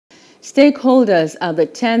Stakeholders at the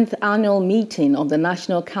 10th annual meeting of the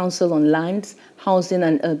National Council on Lands, Housing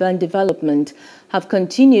and Urban Development have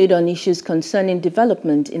continued on issues concerning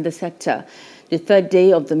development in the sector. The third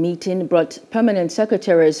day of the meeting brought permanent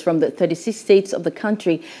secretaries from the 36 states of the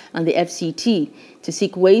country and the FCT to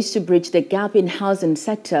seek ways to bridge the gap in housing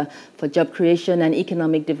sector for job creation and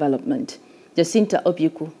economic development. Jacinta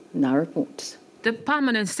Obiuku now reports. The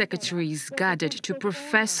permanent secretaries gathered to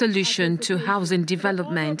profess solutions to housing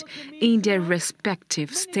development in their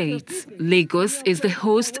respective states. Lagos is the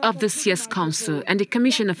host of this year's council, and the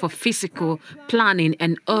Commissioner for Physical Planning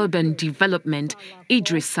and Urban Development,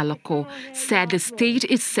 Idris Salako, said the state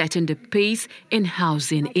is setting the pace in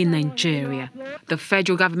housing in Nigeria. The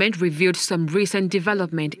federal government revealed some recent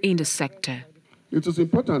development in the sector. It is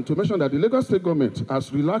important to mention that the Lagos State government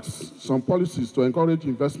has relaxed some policies to encourage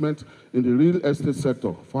investment in the real estate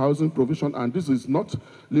sector for housing provision, and this is not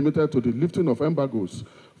limited to the lifting of embargoes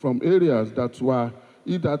from areas that were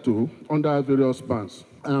hitherto under various bans.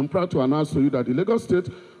 I am proud to announce to you that the Lagos State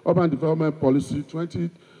Urban Development Policy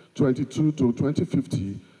 2022 to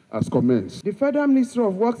 2050 has commenced. The Federal Ministry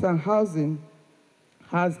of Works and Housing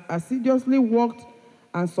has assiduously worked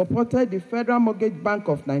and supported the Federal Mortgage Bank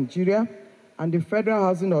of Nigeria and the Federal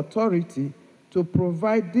Housing Authority to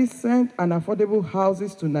provide decent and affordable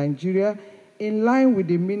houses to Nigeria in line with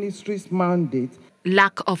the ministry's mandate.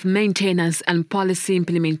 Lack of maintenance and policy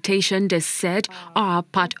implementation, they said, are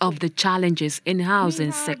part of the challenges in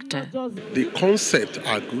housing sector. The concepts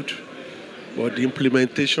are good, but the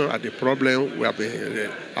implementation are the problem we have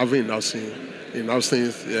been having in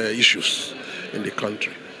housing issues in the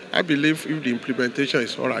country. I believe if the implementation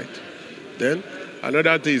is all right, then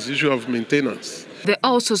another thing is the issue of maintenance. They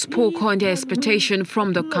also spoke on their expectation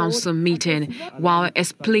from the council meeting while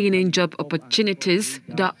explaining job opportunities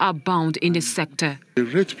that are bound in the sector. The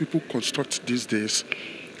rate people construct these days,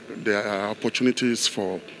 there are opportunities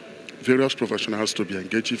for various professionals to be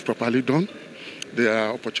engaged if properly done. There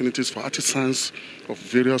are opportunities for artisans of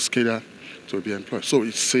various scale to be employed. So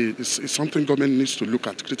it's something government needs to look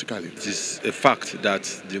at critically. It is a fact that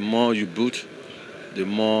the more you build, the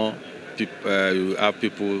more you have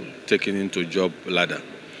people taken into job ladder,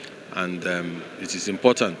 and it is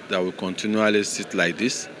important that we continually sit like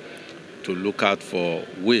this to look out for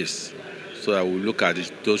ways so that we look at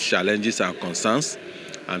those challenges and concerns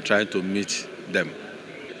and try to meet them.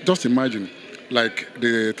 Just imagine, like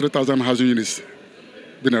the 3,000 housing units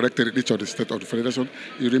being erected in each of the states of the federation.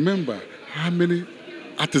 You remember how many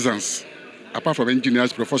artisans, apart from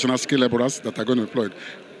engineers, professional skill laborers that are going to be employed,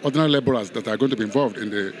 ordinary laborers that are going to be involved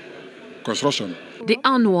in the construction. The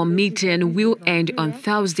annual meeting will end on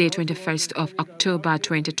Thursday, 21st of October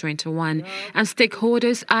 2021, and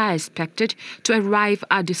stakeholders are expected to arrive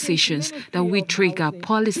at decisions that will trigger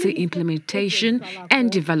policy implementation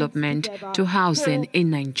and development to housing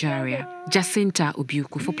in Nigeria. Jacinta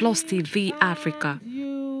Obiuku for Plus TV Africa.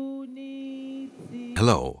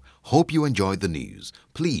 Hello. Hope you enjoyed the news.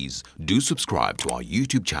 Please do subscribe to our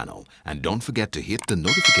YouTube channel and don't forget to hit the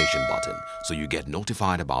notification button so you get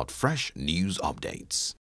notified about fresh news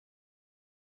updates.